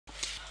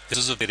This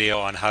is a video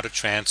on how to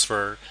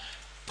transfer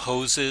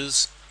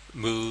poses,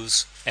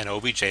 moves, and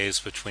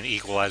OBJs between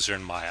Equalizer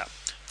and Maya.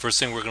 First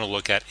thing we're going to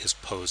look at is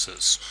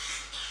poses.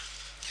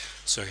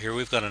 So here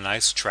we've got a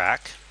nice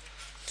track,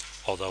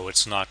 although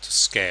it's not to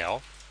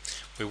scale.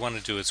 What we want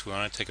to do is we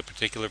want to take a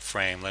particular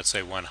frame, let's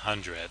say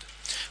 100.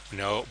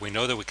 We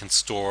know that we can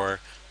store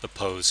the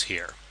pose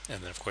here,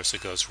 and then of course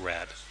it goes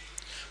red.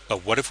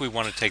 But what if we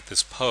want to take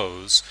this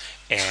pose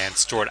and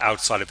store it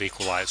outside of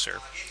Equalizer?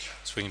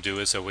 So what we can do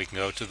is that we can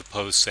go to the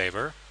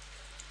PoseSaver.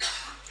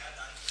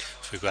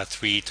 So we've got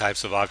three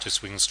types of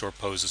objects we can store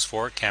poses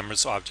for: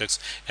 cameras, objects,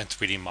 and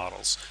 3D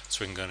models.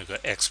 So we're going to go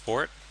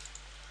export,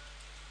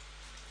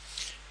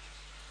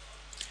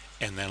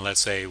 and then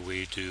let's say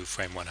we do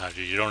frame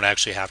 100. You don't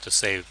actually have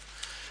to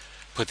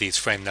put these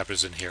frame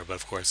numbers in here, but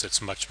of course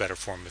it's much better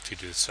form if you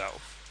do so.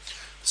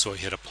 So we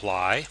hit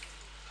apply.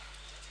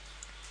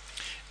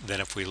 Then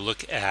if we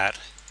look at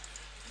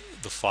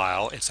the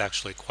file, it's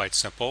actually quite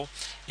simple.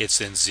 It's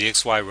in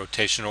ZXY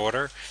rotation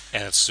order,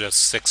 and it's just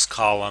 6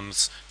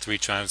 columns, 3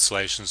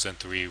 translations, and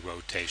 3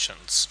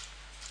 rotations.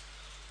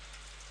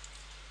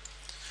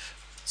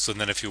 So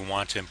then if you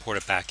want to import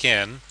it back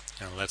in,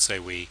 let's say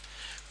we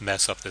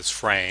mess up this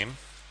frame,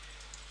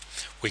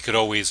 we could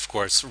always of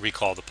course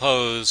recall the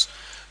pose,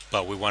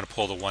 but we want to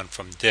pull the one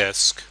from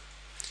disk,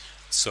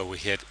 so we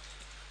hit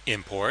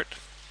import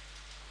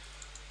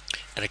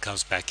and it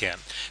comes back in.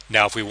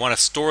 Now if we want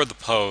to store the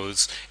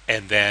pose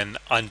and then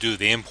undo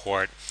the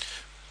import,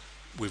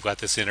 we've got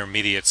this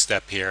intermediate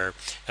step here,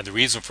 and the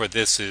reason for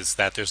this is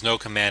that there's no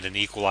command in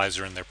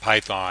Equalizer in their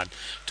Python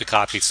to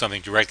copy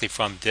something directly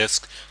from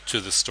disk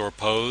to the store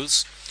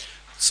pose.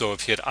 So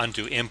if you hit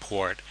undo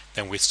import,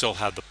 then we still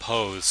have the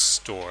pose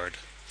stored.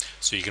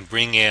 So you can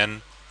bring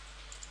in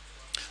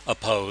a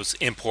pose,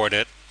 import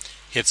it,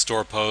 hit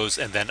store pose,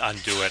 and then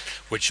undo it,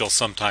 which you'll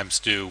sometimes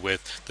do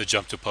with the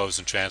jump to pose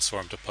and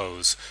transform to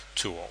pose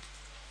tool.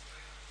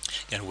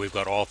 And we've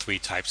got all 3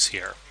 types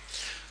here.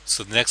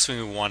 So the next thing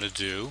we want to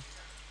do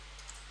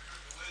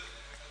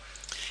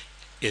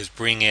is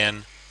bring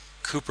in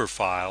Kuper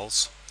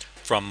files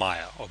from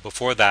Maya. Or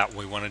before that,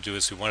 what we want to do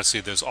is we want to see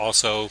there's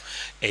also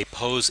a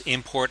pose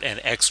import and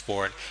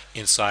export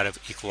inside of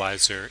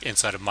Equalizer,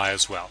 inside of Maya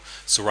as well.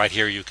 So right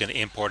here you can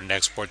import and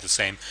export the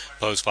same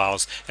pose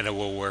files, and it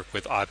will work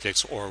with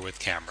objects or with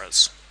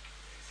cameras.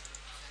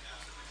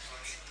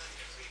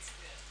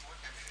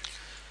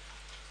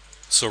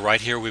 So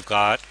right here we've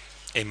got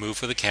a move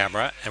for the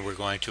camera, and we're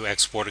going to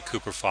export a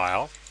Kuper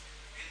file.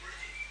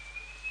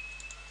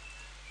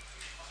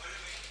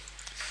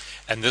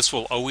 And this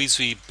will always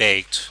be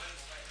baked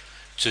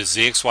to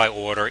ZXY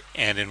order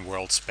and in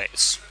world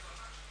space.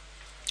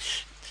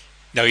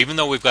 Now even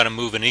though we've got to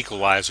move an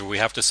Equalizer, we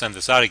have to send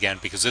this out again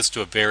because it's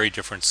to a very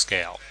different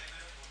scale.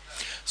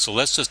 So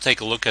let's just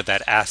take a look at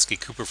that ascii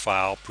Kuper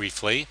file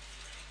briefly.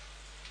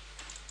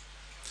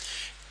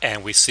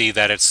 And we see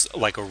that it's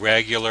like a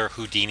regular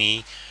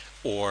Houdini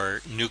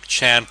or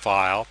Nuke-Chan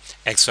file,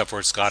 except for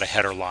it's got a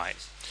header line.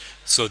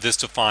 So this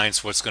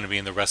defines what's going to be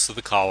in the rest of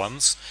the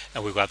columns,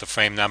 and we've got the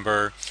frame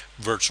number,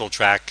 virtual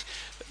track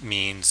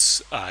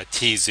means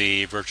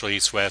TZ, virtual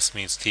east-west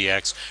means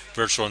TX,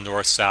 virtual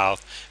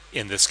north-south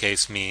in this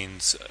case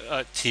means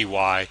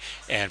TY,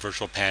 and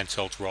virtual pan,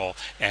 tilt, roll,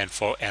 and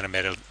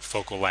animated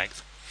focal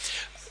length.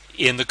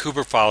 In the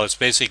Kuper file, it's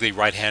basically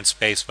right-hand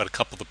space, but a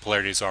couple of the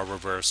polarities are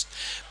reversed.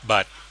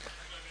 But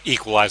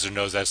Equalizer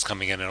knows that's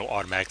coming in and it'll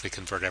automatically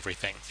convert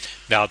everything.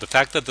 Now the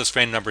fact that this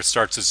frame number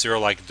starts at 0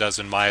 like it does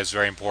in Maya is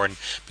very important,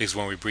 because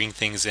when we bring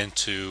things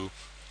into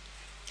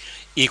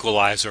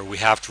Equalizer we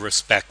have to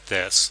respect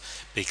this,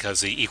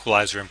 because the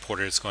Equalizer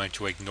importer is going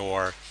to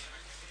ignore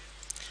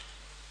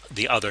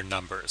the other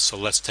numbers. So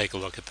let's take a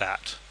look at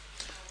that.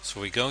 So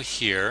we go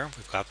here,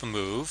 we've got the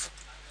move,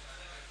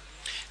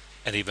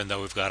 and even though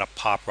we've got a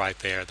pop right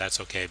there, that's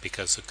okay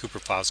because the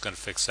Kuper file is going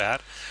to fix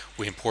that.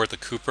 We import the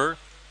Kuper.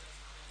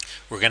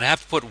 We're going to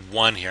have to put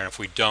 1 here, and if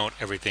we don't,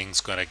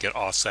 everything's going to get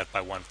offset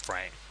by 1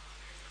 frame.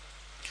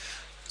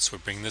 So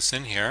we bring this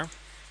in here.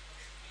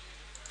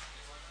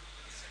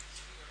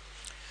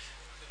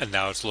 And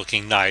now it's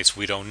looking nice.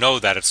 We don't know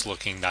that it's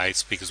looking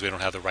nice because we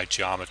don't have the right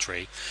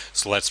geometry.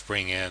 So let's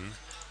bring in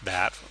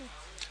that.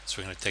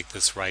 So we're going to take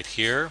this right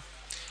here,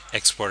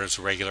 export as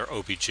a regular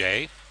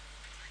OBJ.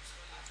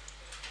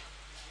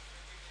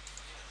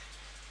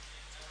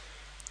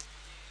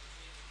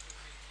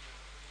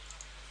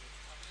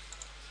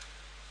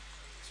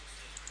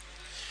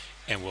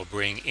 And we'll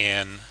bring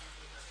in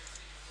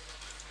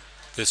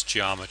this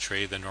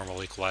geometry the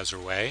normal Equalizer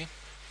way,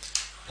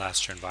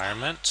 plaster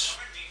environment.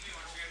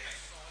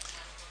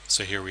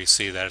 So here we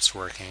see that it's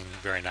working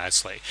very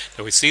nicely.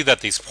 Now we see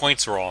that these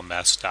points are all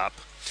messed up.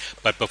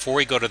 But before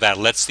we go to that,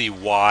 let's see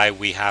why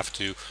we have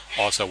to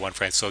also 1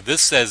 frame. So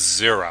this says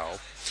 0,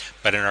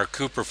 but in our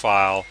Kuper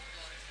file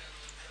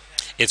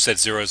it said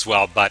 0 as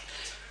well. But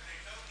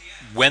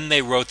when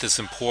they wrote this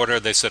importer,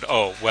 they said,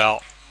 oh,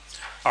 well,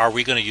 are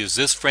we going to use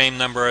this frame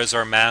number as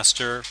our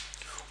master,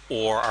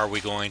 or are we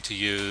going to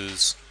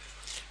use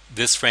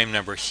this frame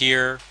number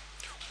here,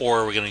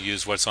 or we're going to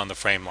use what's on the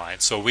frame line.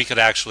 So we could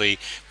actually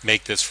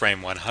make this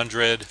frame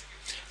 100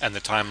 and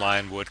the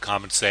timeline would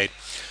compensate.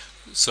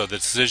 So the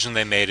decision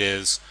they made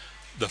is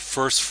the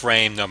first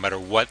frame, no matter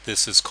what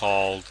this is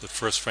called, the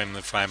first frame in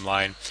the frame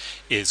line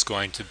is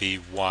going to be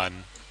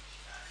 1.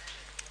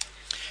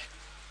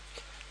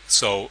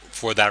 So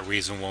for that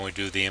reason, when we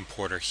do the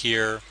importer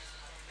here,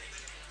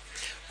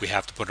 we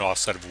have to put an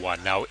offset of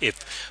 1. Now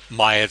if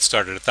Maya had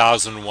started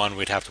 1001,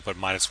 we'd have to put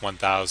minus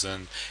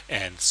 1000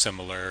 and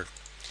similar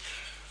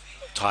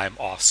time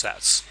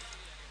offsets.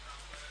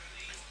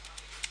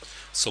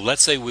 So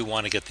let's say we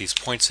want to get these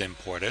points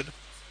imported.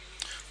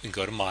 We can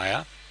go to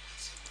Maya.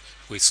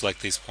 We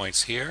select these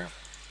points here.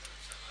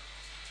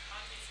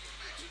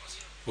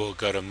 We'll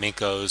go to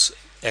Minko's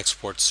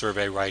export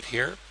survey right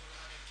here.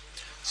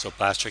 So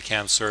Blaster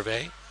Cam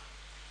survey.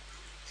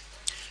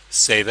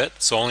 Save it.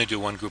 So only do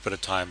one group at a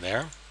time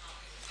there.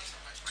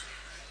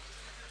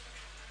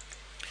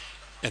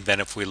 And then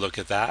if we look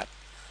at that,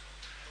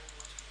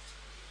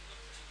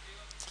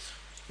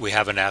 we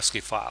have an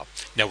ASCII file.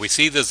 Now we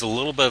see there's a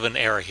little bit of an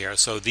error here.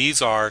 So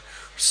these are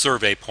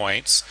survey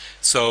points.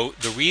 So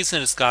the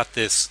reason it's got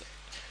this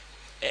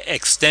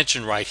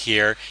extension right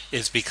here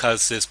is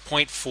because this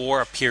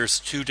 0.4 appears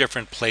 2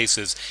 different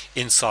places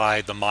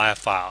inside the Maya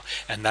file,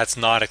 and that's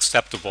not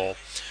acceptable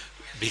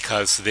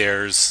because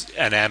there's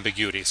an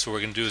ambiguity. So what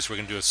we're going to do is we're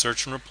going to do a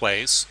search and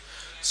replace.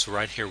 So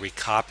right here we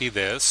copy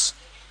this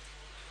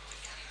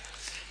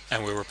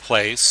and we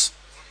replace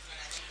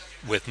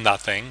with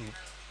nothing.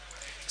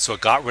 So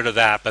it got rid of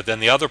that, but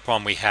then the other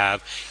problem we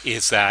have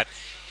is that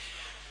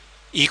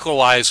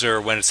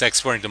Equalizer, when it's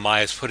exporting to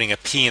Maya, is putting a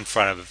P in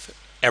front of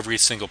every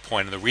single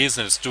point. And the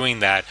reason it's doing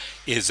that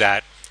is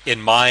that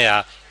in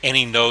Maya,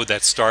 any node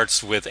that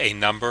starts with a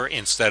number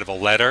instead of a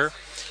letter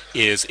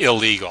is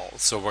illegal.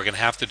 So what we're going to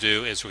have to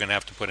do is we're going to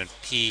have to put in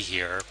P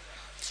here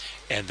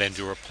and then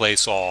do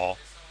replace all.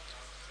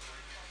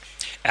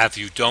 If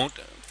you don't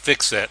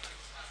fix it,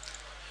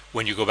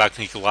 when you go back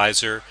to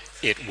Equalizer,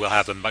 it will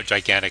have a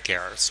gigantic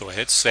error. So I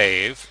hit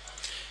save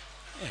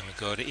and we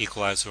go to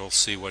Equalizer, we'll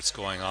see what's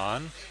going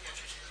on.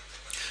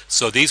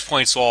 So these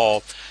points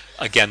all,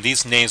 again,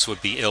 these names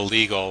would be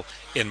illegal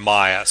in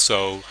Maya.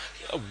 So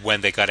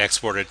when they got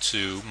exported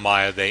to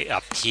Maya,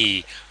 a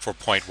P for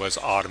point was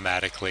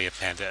automatically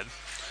appended.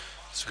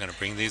 So we're going to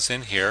bring these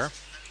in here.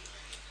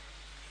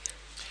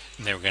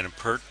 And then we're going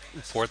to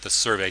import the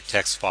survey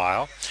text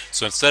file.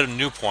 So instead of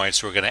new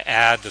points, we're going to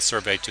add the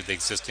survey to the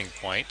existing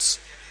points.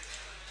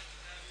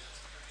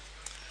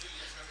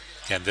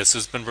 Again, this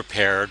has been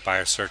repaired by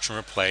our search and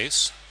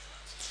replace.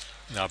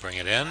 Now bring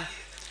it in.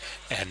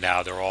 And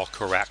now they're all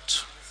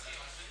correct.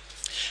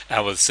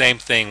 Now with the same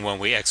thing when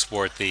we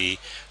export the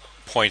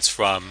points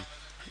from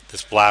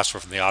this blaster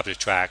from the object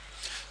track,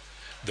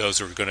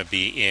 those are going to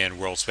be in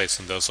world space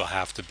and those will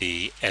have to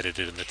be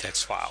edited in the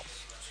text file.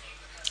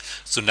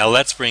 So now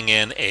let's bring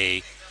in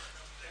a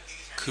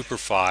Kuper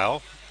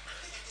file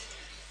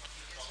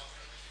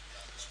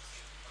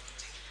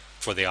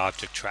for the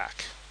object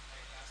track.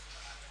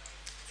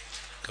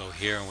 Go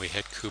here and we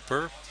hit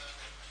Kuper.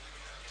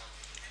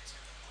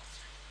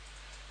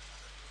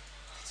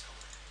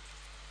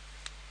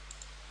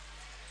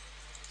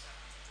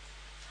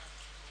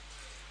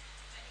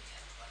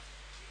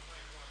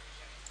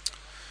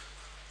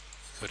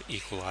 Go to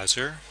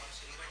Equalizer.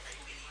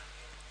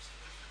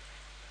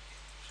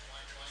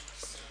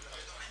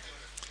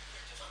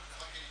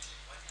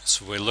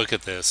 So we look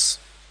at this.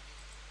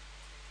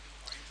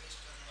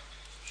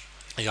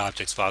 The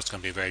objects file is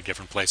going to be a very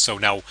different place. So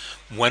now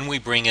when we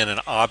bring in an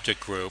object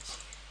group,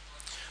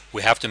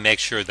 we have to make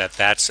sure that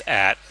that's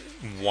at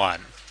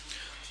 1.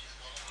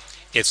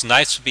 It's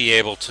nice to be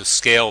able to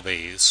scale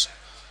these.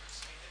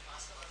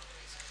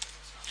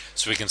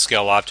 So we can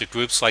scale object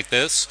groups like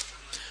this.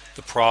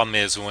 The problem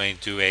is when we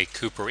do a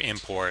Kuper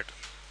import,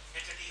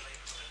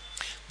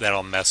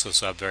 that'll mess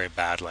us up very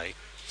badly.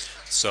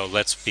 So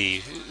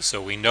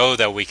so we know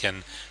that we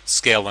can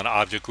scale an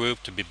object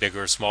group to be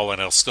bigger or smaller, and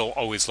it'll still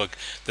always look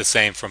the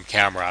same from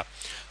camera.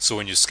 So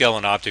when you scale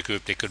an object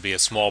group, it could be a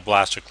small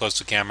blaster close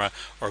to camera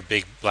or a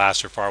big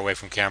blaster far away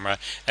from camera,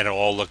 and it'll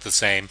all look the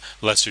same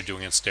unless you're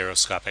doing it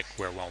stereoscopic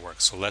where it won't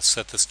work. So let's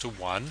set this to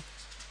 1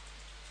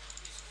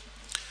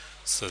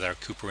 so that our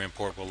Kuper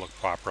import will look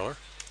proper.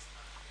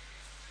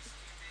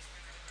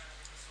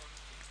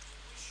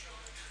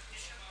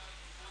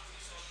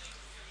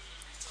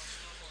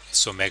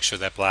 So make sure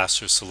that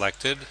blaster is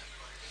selected.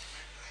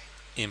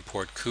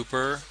 Import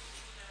Kuper.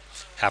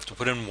 Have to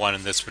put in 1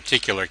 in this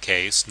particular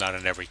case, not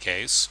in every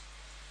case.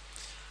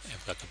 And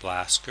we've got the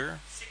blaster.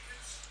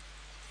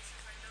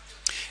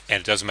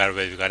 And it doesn't matter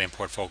whether you've got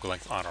import focal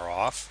length on or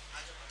off.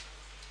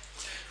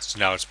 So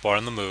now it's brought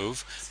on the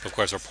move. But of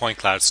course our point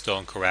cloud is still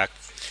incorrect.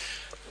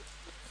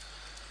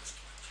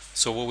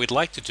 So what we'd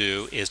like to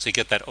do is to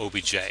get that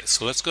OBJ.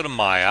 So let's go to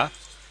Maya.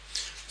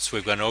 So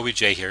we've got an OBJ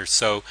here.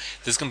 So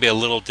this is going to be a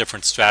little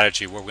different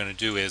strategy. What we're going to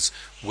do is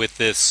with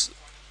this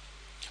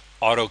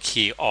auto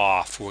key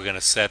off, we're going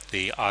to set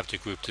the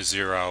object group to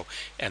 0,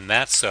 and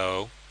that's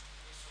so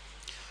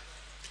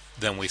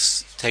then we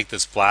take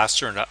this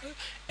blaster and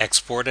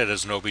export it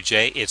as an OBJ.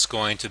 It's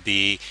going to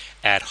be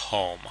at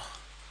home.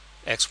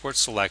 Export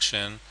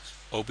selection,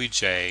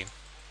 OBJ,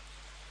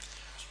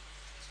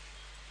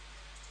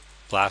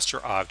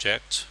 blaster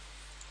object.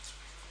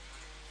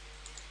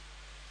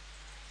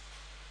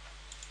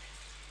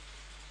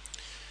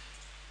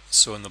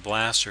 So in the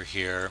blaster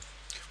here,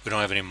 we don't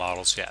have any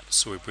models yet.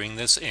 So we bring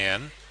this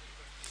in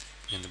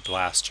the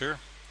blaster.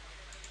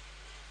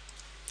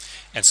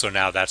 And so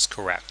now that's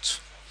correct.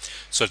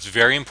 So it's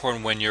very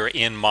important when you're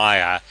in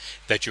Maya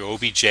that your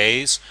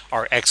OBJs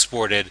are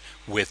exported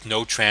with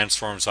no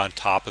transforms on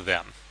top of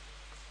them.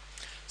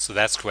 So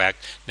that's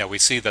correct. Now we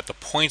see that the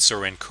points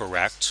are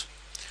incorrect.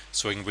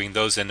 So we can bring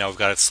those in. Now we've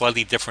got a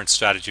slightly different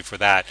strategy for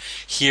that.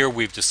 Here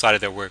we've decided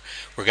that we're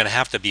going to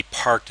have to be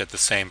parked at the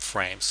same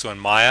frame. So in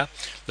Maya,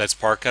 let's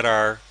park at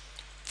our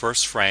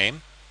first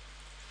frame.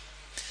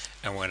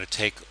 And we're going to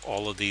take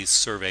all of these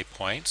survey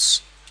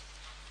points.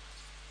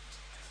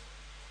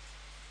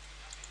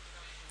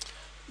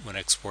 I'm going to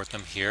export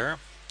them here.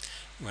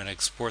 I'm going to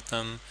export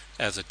them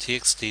as a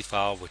TXT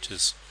file, which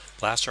is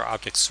blaster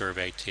object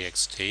survey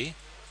TXT.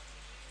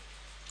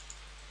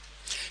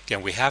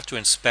 Again, we have to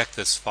inspect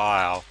this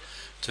file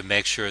to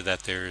make sure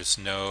that there's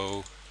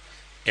no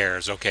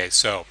errors. Okay,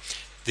 so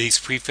these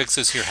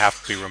prefixes here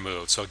have to be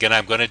removed. So again,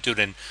 I'm going to do it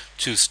in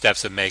 2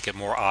 steps to make it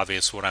more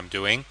obvious what I'm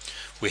doing.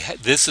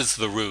 This is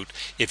the root.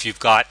 If you've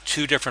got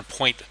 2 different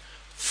point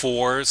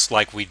 4s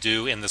like we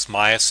do in this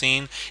Maya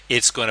scene,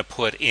 it's going to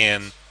put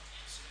in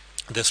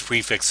this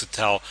prefix to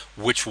tell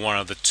which one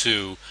of the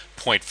 2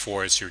 point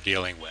 4s you're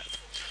dealing with.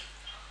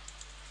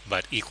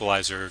 But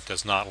Equalizer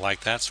does not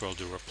like that, so we'll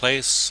do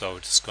replace. So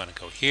it's just going to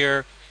go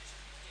here.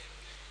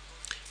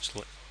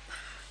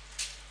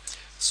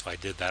 So I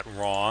did that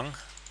wrong.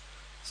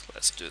 So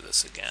let's do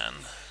this again.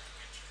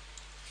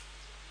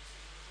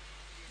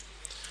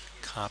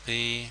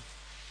 Copy.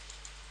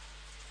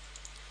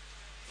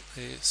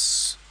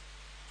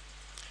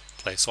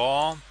 Place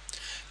all.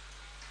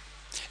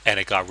 And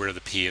it got rid of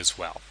the P as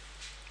well.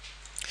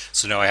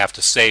 So now I have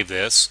to save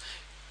this.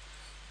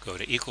 Go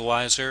to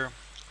Equalizer.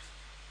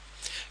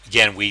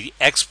 Again, we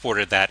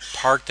exported that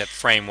parked at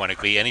frame 1. It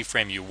could be any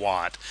frame you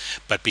want.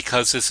 But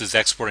because this is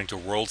exporting to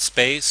world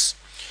space,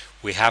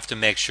 we have to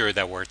make sure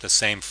that we're at the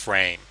same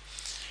frame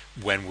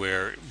when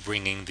we're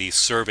bringing these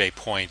survey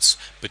points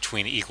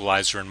between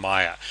Equalizer and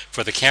Maya.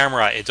 For the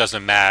camera, it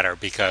doesn't matter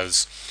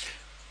because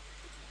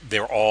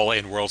they're all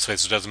in world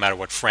space. It doesn't matter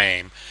what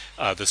frame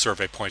the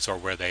survey points are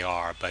where they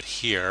are. But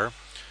here,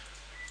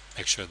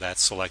 make sure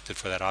that's selected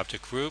for that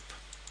object group.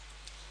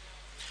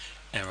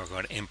 And we're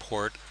going to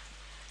import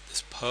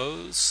this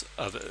pose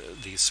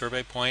of these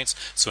survey points.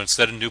 So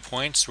instead of new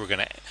points, we're going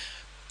to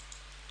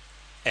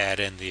add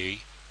in the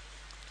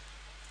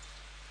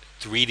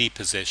 3D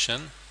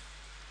position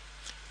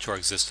to our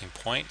existing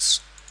points.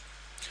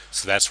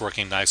 So that's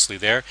working nicely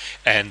there.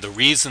 And the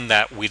reason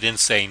that we didn't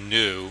say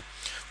new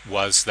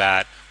was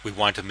that we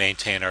want to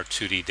maintain our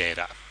 2D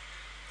data.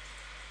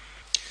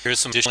 Here's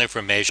some additional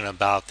information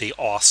about the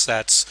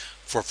offsets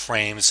for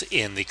frames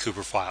in the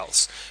Kuper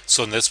files.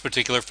 So in this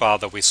particular file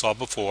that we saw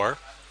before,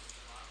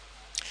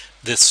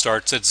 this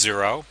starts at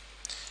 0.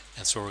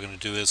 And so what we're going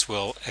to do is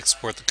we'll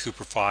export the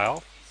Kuper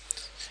file.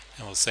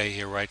 And we'll say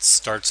here, right,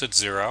 starts at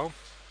 0.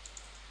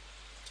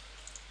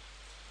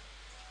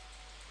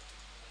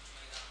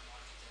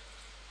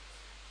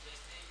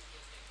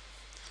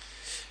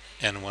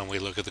 And when we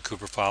look at the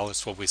Kuper file,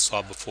 it's what we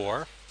saw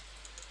before,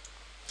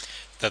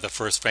 that the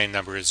first frame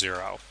number is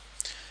 0.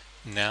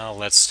 Now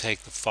let's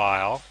take the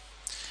file,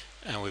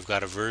 and we've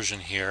got a version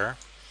here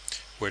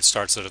where it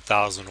starts at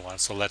 1001.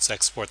 So let's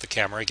export the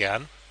camera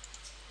again.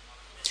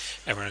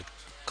 And we're going to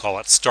call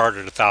it start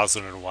at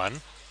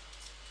 1001.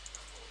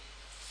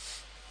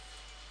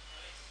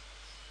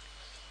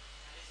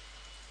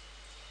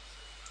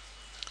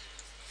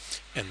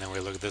 And then we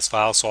look at this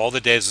file. So all the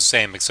data is the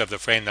same except the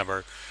frame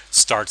number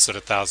starts at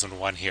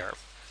 1001 here.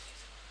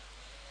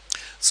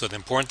 So the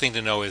important thing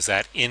to know is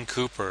that in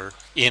Kuper,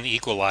 in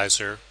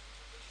Equalizer,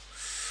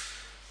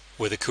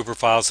 with the Kuper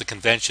files, the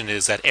convention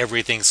is that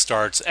everything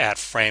starts at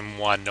frame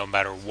 1 no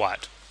matter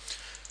what.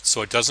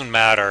 So it doesn't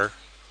matter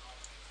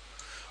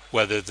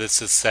whether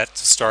this is set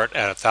to start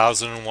at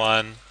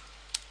 1001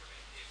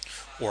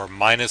 or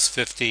minus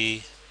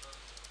 50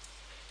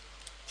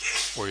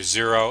 or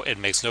 0. It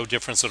makes no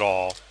difference at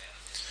all.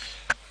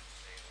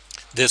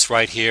 This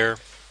right here,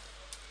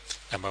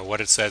 and by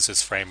what it says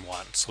is frame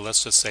 1. So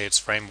let's just say it's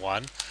frame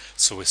 1,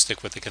 so we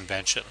stick with the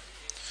convention.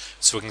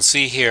 So we can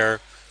see here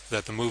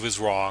that the move is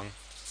wrong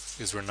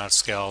because we're not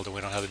scaled and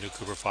we don't have the new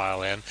Kuper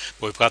file in,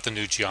 but we've got the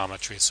new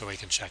geometry so we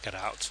can check it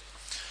out.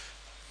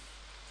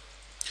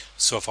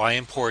 So if I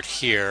import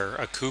here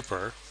a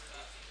Kuper,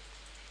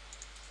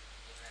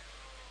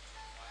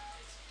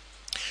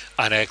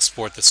 and I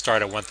export the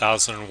start at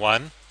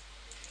 1001,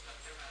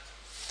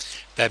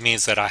 that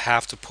means that I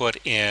have to put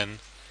in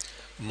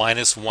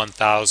minus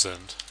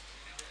 1000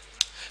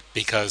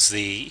 because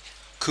the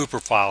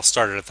Kuper file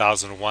started at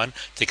 1001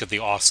 to get the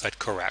offset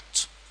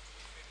correct.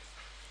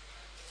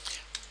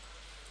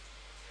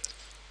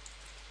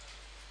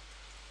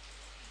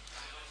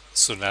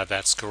 So now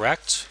that's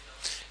correct.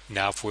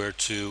 Now if we're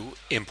to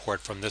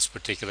import from this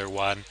particular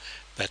one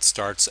that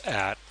starts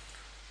at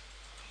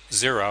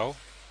 0,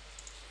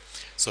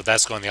 so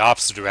that's going the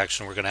opposite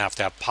direction, we're going to have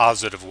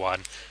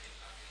 +1,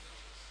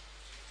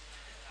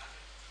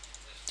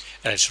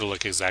 and it should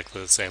look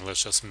exactly the same.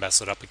 Let's just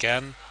mess it up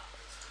again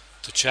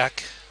to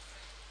check.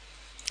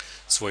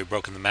 So we've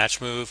broken the match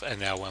move, and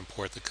now we'll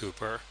import the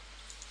Kuper.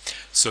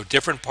 So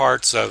different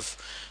parts of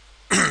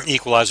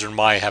Equalizer and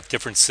Maya have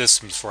different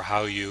systems for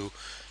how you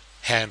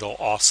handle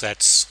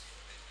offsets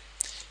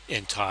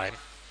in time.